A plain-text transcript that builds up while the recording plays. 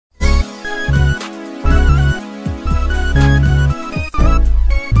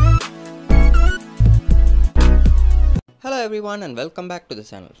everyone and welcome back to the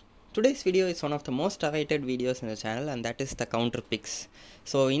channel. Today's video is one of the most awaited videos in the channel, and that is the counter picks.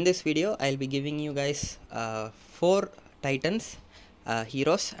 So in this video I'll be giving you guys 4 titans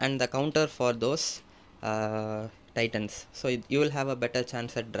heroes and the counter for those titans, so you will have a better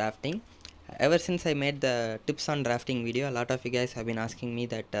chance at drafting. Ever since I made the tips on drafting video, a lot of you guys have been asking me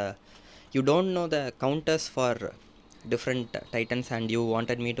that you don't know the counters for different titans and you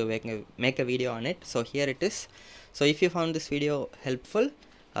wanted me to make a video on it. So here it is. So if you found this video helpful,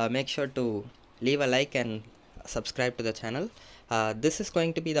 make sure to leave a like and subscribe to the channel. This is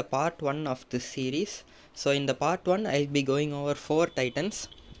going to be the part 1 of this series. So in the part 1 I'll be going over 4 titans.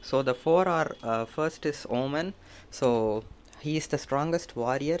 So the 4 are first is Omen. So he is the strongest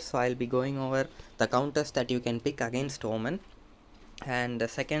warrior, so I'll be going over the counters that you can pick against Omen. And the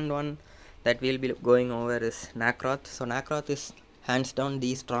second one that we'll be going over is Nakroth. So Nakroth is hands down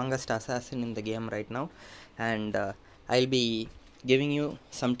the strongest assassin in the game right now, and I'll be giving you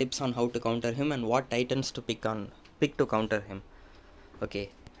some tips on how to counter him and what titans to pick to counter him.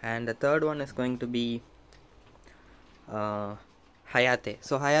 Okay, and the third one is going to be Hayate.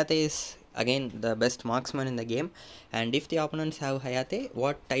 So Hayate is again the best marksman in the game, and if the opponents have Hayate,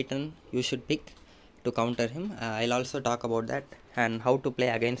 what titan you should pick to counter him. I'll also talk about that and how to play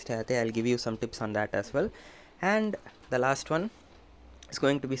against Hayate. I'll give you some tips on that as well. And the last one is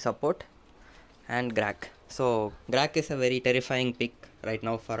going to be support and Grakk. So Grakk is a very terrifying pick right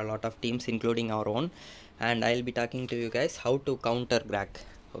now for a lot of teams, including our own, and I'll be talking to you guys how to counter Grakk.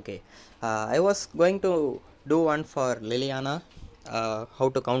 Okay, I was going to do one for Liliana,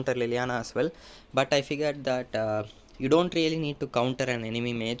 how to counter Liliana as well, but I figured that you don't really need to counter an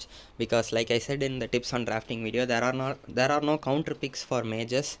enemy mage, because like I said in the tips on drafting video, there are no counter picks for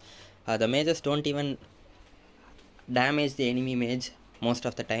mages. The mages don't even damage the enemy mage most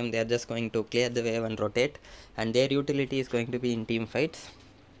of the time. They are just going to clear the wave and rotate, and their utility is going to be in team fights.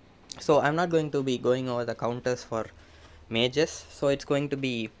 So I'm not going to be going over the counters for mages. So it's going to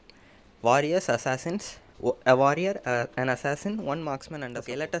be warriors, assassins, a warrior, an assassin, one marksman, and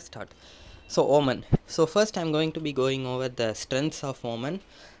okay, let us start. So Omen. So first I'm going to be going over the strengths of Omen.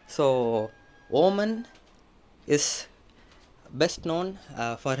 So Omen is best known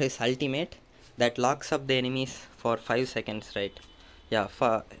for his ultimate that locks up the enemies for 5 seconds, right? Yeah,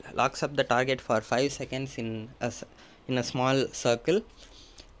 locks up the target for 5 seconds in a small circle.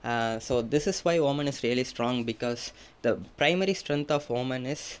 So this is why Omen is really strong, because the primary strength of Omen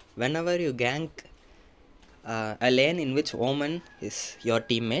is whenever you gank a lane in which Omen is your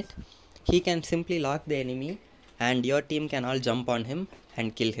teammate, he can simply lock the enemy and your team can all jump on him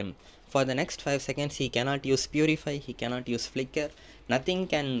and kill him. For the next 5 seconds he cannot use Purify, he cannot use Flicker, nothing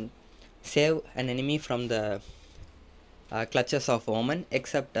can save an enemy from the clutches of Omen,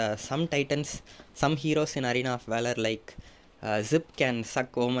 except some titans, some heroes in Arena of Valor like Zip can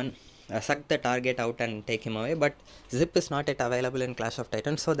suck the target out and take him away, but Zip is not yet available in Clash of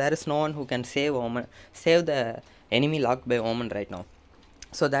Titans, so there is no one who can save the enemy locked by Omen right now.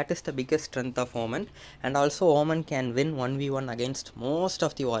 So that is the biggest strength of Omen. And also Omen can win 1v1 against most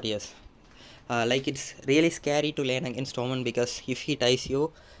of the warriors. Like it's really scary to lane against Omen, because if he ties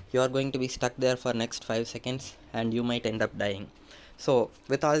you, you are going to be stuck there for next 5 seconds and you might end up dying. So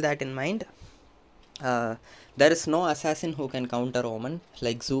with all that in mind, there is no assassin who can counter Omen,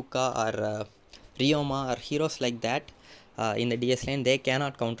 like Zuka or Ryoma or heroes like that in the DS lane. They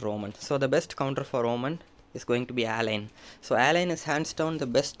cannot counter Omen. So the best counter for Omen is going to be Allan. So Allan is hands down the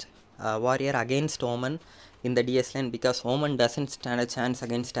best warrior against Omen in the DS lane, because Omen doesn't stand a chance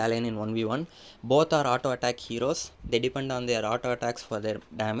against Allan in 1v1. Both are auto attack heroes, they depend on their auto attacks for their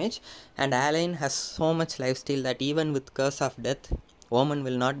damage, and Allan has so much lifesteal that even with Curse of Death, Omen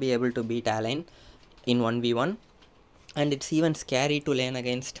will not be able to beat Allan in 1v1. And it's even scary to lane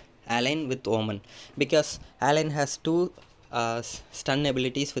against Allan with Omen, because Allan has 2 stun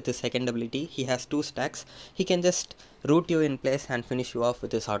abilities with his second ability. He has 2 stacks. He can just root you in place and finish you off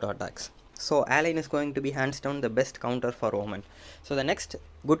with his auto attacks. So Allan is going to be hands down the best counter for Omen. So the next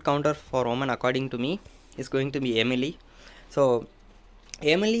good counter for Omen according to me is going to be Emily. So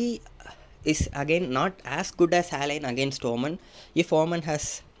Emily is again not as good as Allan against Omen. If Omen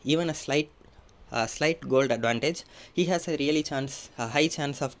has even a slight gold advantage, he has a high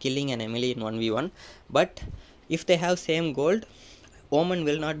chance of killing an Emily in 1v1. But if they have same gold, Omen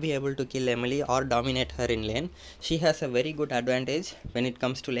will not be able to kill Emily or dominate her in lane. She has a very good advantage when it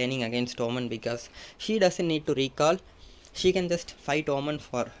comes to laning against Omen, because she doesn't need to recall. She can just fight Omen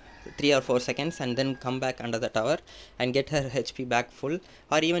for 3 or 4 seconds and then come back under the tower and get her HP back full,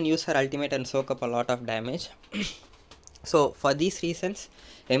 or even use her ultimate and soak up a lot of damage. So for these reasons,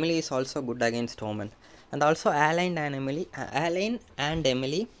 Emily is also good against Omen. And also Allan and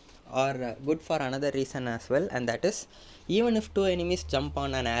Emily are good for another reason as well, and that is, even if two enemies jump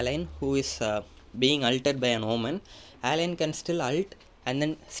on an Allan who is being ulted by an Omen, Allan can still ult and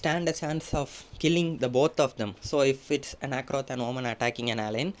then stand a chance of killing the both of them. So if it's an Nakroth and Omen attacking an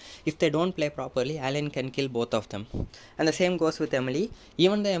Allan, if they don't play properly, Allan can kill both of them. And the same goes with Emily.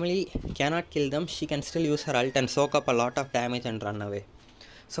 Even though Emily cannot kill them, she can still use her ult and soak up a lot of damage and run away.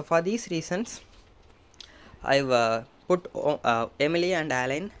 So for these reasons, I've put Emily and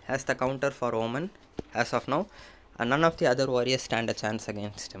Allan as the counter for Omen as of now, and none of the other warriors stand a chance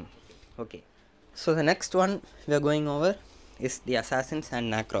against him. Okay, so the next one we are going over is the assassins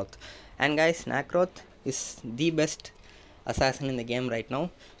and Nakroth. And guys, Nakroth is the best assassin in the game right now.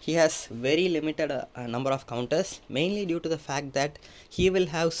 He has very limited number of counters, mainly due to the fact that he will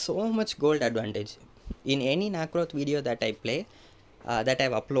have so much gold advantage. In any Nakroth video that I play, that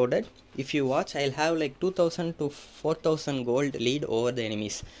I've uploaded, if you watch, I'll have like 2000 to 4000 gold lead over the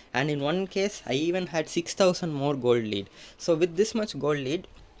enemies, and in one case I even had 6000 more gold lead. So with this much gold lead,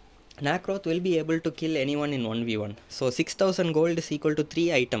 Nakroth will be able to kill anyone in 1v1. So 6000 gold is equal to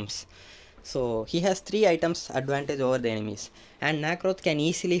 3 items. So he has 3 items advantage over the enemies, and Nakroth can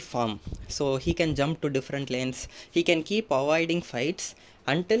easily farm. So he can jump to different lanes, he can keep avoiding fights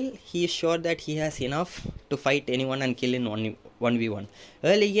until he is sure that he has enough to fight anyone and kill in 1v1.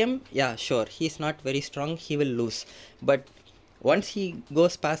 Early game, yeah, sure, he is not very strong, he will lose. But once he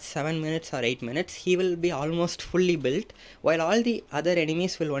goes past 7 minutes or 8 minutes, he will be almost fully built, while all the other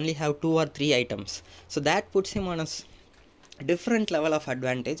enemies will only have 2 or 3 items. So that puts him on a different level of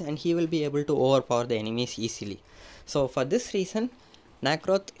advantage, and he will be able to overpower the enemies easily. So for this reason,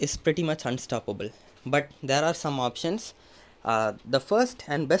 Nakroth is pretty much unstoppable. But there are some options. The first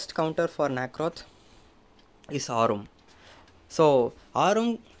and best counter for Nakroth is Aurum. So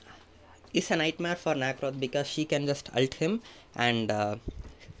Aurum is a nightmare for Nakroth because she can just ult him and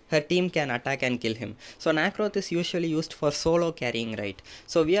her team can attack and kill him. So Nakroth is usually used for solo carrying, right?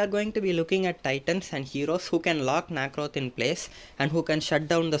 So we are going to be looking at titans and heroes who can lock Nakroth in place and who can shut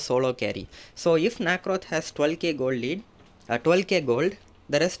down the solo carry. So if Nakroth has 12k gold lead, 12k gold,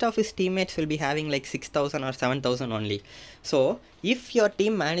 the rest of his teammates will be having like 6000 or 7000 only. So if your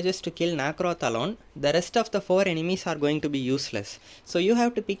team manages to kill Nakroth alone, the rest of the 4 enemies are going to be useless. So you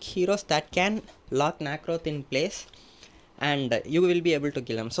have to pick heroes that can lock Nakroth in place and you will be able to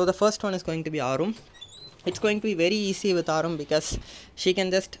kill him. So the first one is going to be Aurum. It's going to be very easy with Aurum because she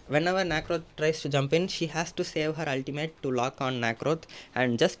can just, whenever Nakroth tries to jump in, she has to save her ultimate to lock on Nakroth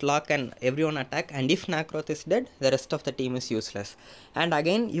and just lock and everyone attack, and if Nakroth is dead, the rest of the team is useless. And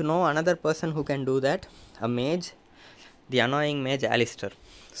again, you know another person who can do that, a mage, the annoying mage Alistair.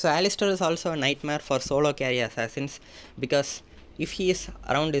 So Alistair is also a nightmare for solo carry assassins because if he is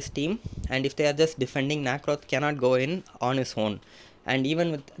around his team and if they are just defending, Nakroth cannot go in on his own. And even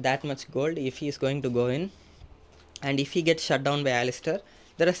with that much gold, if he is going to go in and if he gets shut down by Alistair,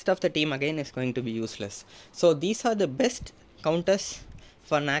 the rest of the team again is going to be useless. So these are the best counters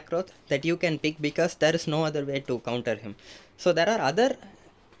for Nakroth that you can pick because there is no other way to counter him. So there are other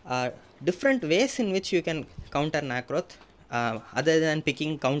different ways in which you can counter Nakroth other than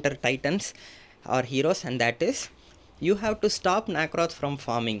picking counter titans or heroes, and that is, you have to stop Nakroth from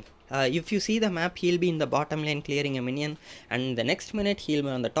farming. If you see the map, he'll be in the bottom lane clearing a minion, and the next minute he'll be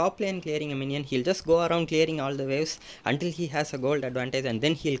on the top lane clearing a minion. He'll just go around clearing all the waves until he has a gold advantage, and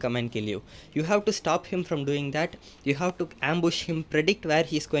then he'll come and kill you. You have to stop him from doing that. You have to ambush him, predict where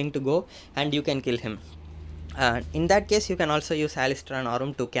he's going to go, and you can kill him. In that case, you can also use Alistair and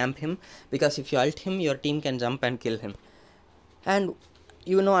Aurum to camp him, because if you ult him, your team can jump and kill him. And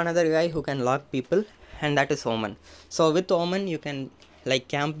you know another guy who can lock people, and that is Omen. So with Omen, you can like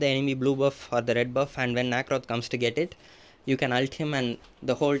camp the enemy blue buff or the red buff, and when Nakroth comes to get it, you can ult him and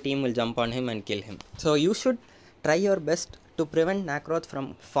the whole team will jump on him and kill him. So you should try your best to prevent Nakroth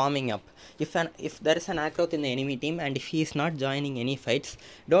from farming up. If there is an Nakroth in the enemy team and if he is not joining any fights,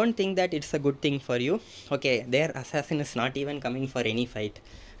 don't think that it's a good thing for you. Okay, their assassin is not even coming for any fight,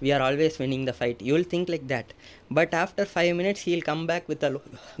 we are always winning the fight. You will think like that, but after 5 minutes he will come back with a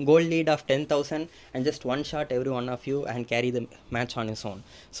gold lead of 10,000 and just one shot every one of you and carry the match on his own.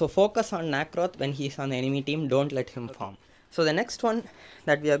 So focus on Nakroth when he is on the enemy team, don't let him farm. So the next one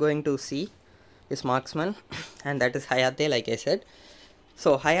that we are going to see is Marksman, and that is Hayate, like I said.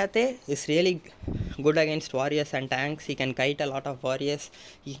 So Hayate is really good against warriors and tanks. He can kite a lot of warriors,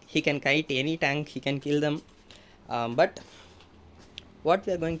 he can kite any tank, he can kill them, but what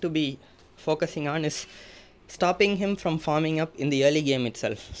we are going to be focusing on is stopping him from farming up in the early game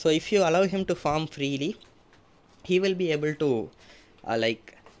itself. So if you allow him to farm freely, he will be able to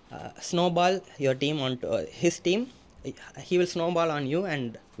snowball your team onto his team. He will snowball on you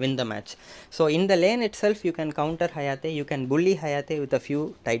and win the match. So in the lane itself you can counter Hayate, you can bully Hayate with a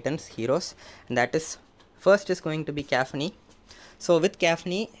few titans heroes, and that is, first is going to be Caphne. So with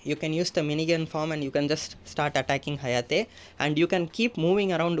Caphne you can use the minigun form and you can just start attacking Hayate, and you can keep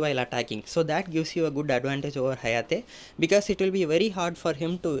moving around while attacking. So that gives you a good advantage over Hayate, because it will be very hard for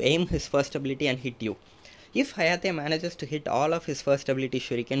him to aim his first ability and hit you. If Hayate manages to hit all of his first ability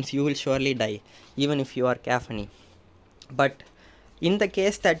shurikens, you will surely die, even if you are Caphne. But in the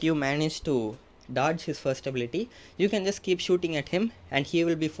case that you manage to dodge his first ability, you can just keep shooting at him and he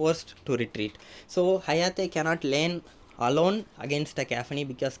will be forced to retreat. So Hayate cannot lane alone against a Caphne,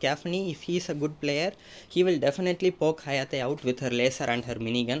 because Caphne, if he is a good player, he will definitely poke Hayate out with her laser and her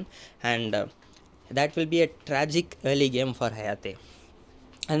minigun, and that will be a tragic early game for Hayate.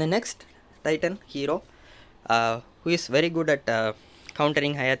 And the next Titan hero who is very good at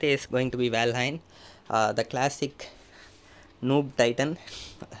countering Hayate is going to be Valheim, the classic noob Titan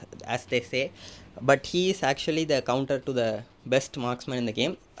as they say, but he is actually the counter to the best marksman in the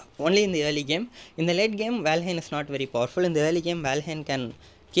game, only in the early game. In the late game Valheim is not very powerful. In the early game Valheim can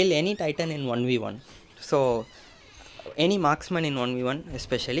kill any Titan in 1v1, so any marksman in 1v1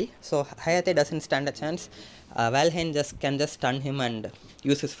 especially. So Hayate doesn't stand a chance. Valheim can just stun him and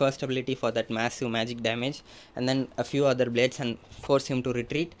use his first ability for that massive magic damage, and then a few other blades, and force him to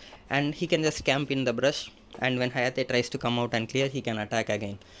retreat, and he can just camp in the brush, and when Hayate tries to come out and clear, he can attack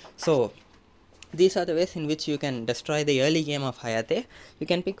again. So these are the ways in which you can destroy the early game of Hayate. You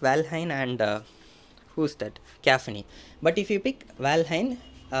can pick Valheim and who's that? Caphne. But if you pick Valheim,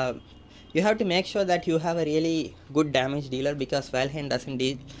 you have to make sure that you have a really good damage dealer, because Valheim doesn't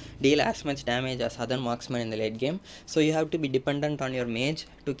deal as much damage as other marksmen in the late game. So you have to be dependent on your mage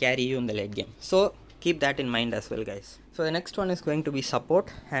to carry you in the late game. So keep that in mind as well, guys. So the next one is going to be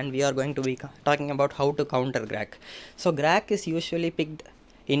support, and we are going to be talking about how to counter Grakk. So Grakk is usually picked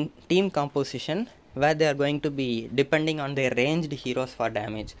in team composition, where they are going to be depending on their ranged heroes for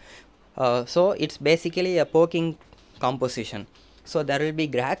damage. So it's basically a poking composition. So there will be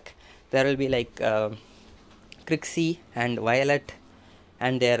Grakk, there will be like Crixie and Violet,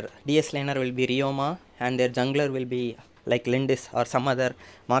 and their DS laner will be Ryoma, and their jungler will be like Lindis or some other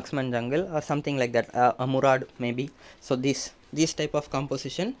marksman jungle or something like that, a Murad maybe. So this type of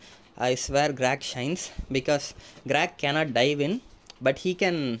composition is where Grakk shines, because Grakk cannot dive in, but he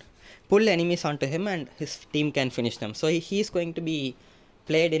can pull enemies onto him and his team can finish them. So he is going to be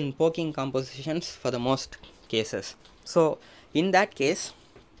played in poking compositions for the most cases. So in that case,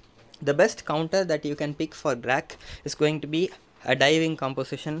 the best counter that you can pick for Grakk is going to be a diving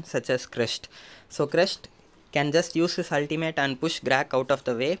composition such as Crest. So Crest can just use his ultimate and push Grakk out of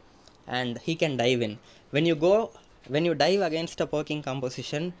the way, and he can dive in. When you dive against a poking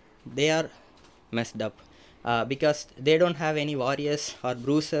composition, they are messed up, because they don't have any warriors or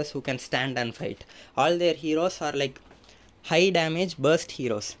bruisers who can stand and fight. All their heroes are like high damage burst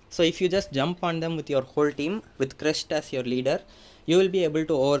heroes. So if you just jump on them with your whole team with Crest as your leader, you will be able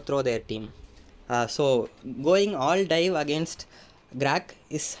to overthrow their team. So going all dive against Grakk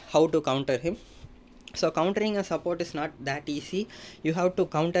is how to counter him. So countering a support is not that easy. You have to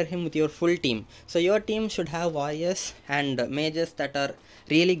counter him with your full team. So your team should have warriors and mages that are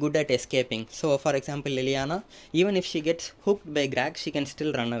really good at escaping. So for example, Liliana, even if she gets hooked by Grakk, she can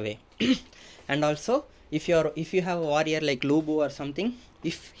still run away. And also if you have a warrior like Lubu or something,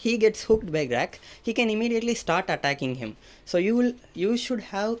 if he gets hooked by Grakk, he can immediately start attacking him. So you should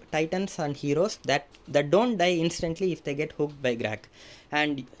have titans and heroes that don't die instantly if they get hooked by Grakk.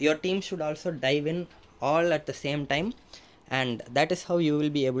 And your team should also dive in all at the same time, and that is how you will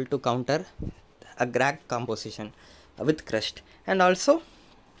be able to counter a Grakk composition with Crest. And also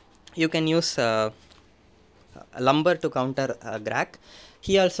you can use Lumber to counter Grakk.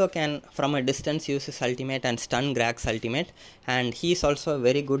 He also can from a distance use his ultimate and stun Grakk's ultimate, and he is also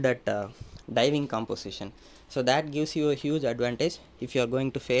very good at diving composition. So that gives you a huge advantage if you are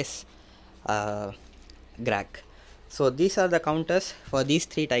going to face Grakk. So these are the counters for these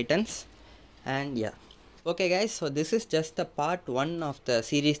three titans, and yeah. Okay guys, so this is just the part 1 of the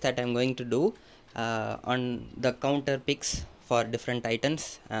series that I'm going to do on the counter picks for different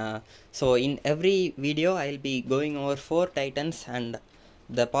titans. So in every video I'll be going over 4 titans and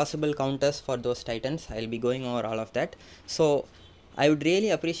the possible counters for those titans. I'll be going over all of that. So I would really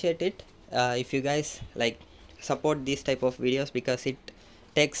appreciate it if you guys like support these type of videos, because it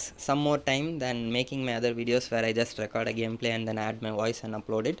takes some more time than making my other videos where I just record a gameplay and then add my voice and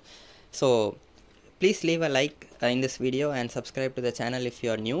upload it. So please leave a like in this video and subscribe to the channel if you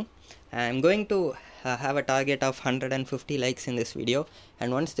are new. I'm going to have a target of 150 likes in this video,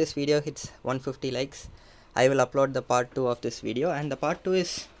 and once this video hits 150 likes, I will upload the part 2 of this video, and the part 2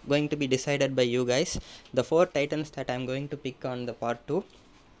 is going to be decided by you guys. The 4 titans that I'm going to pick on the part 2,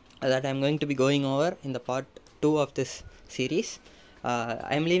 that I'm going to be going over in the part 2 of this series,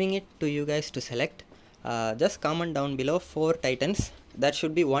 I'm leaving it to you guys to select. Just comment down below 4 titans. That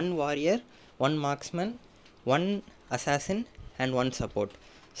should be 1 warrior, 1 marksman, 1 assassin and 1 support.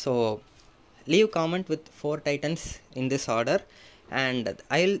 So leave comment with 4 titans in this order, and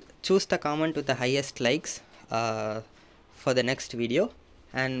I'll choose the comment with the highest likes for the next video,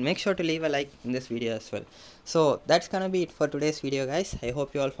 and make sure to leave a like in this video as well. So that's gonna be it for today's video, guys. I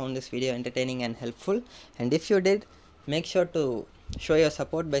hope you all found this video entertaining and helpful, and if you did, make sure to show your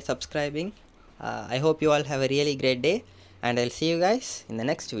support by subscribing. I hope you all have a really great day, and I'll see you guys in the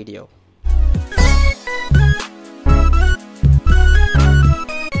next video.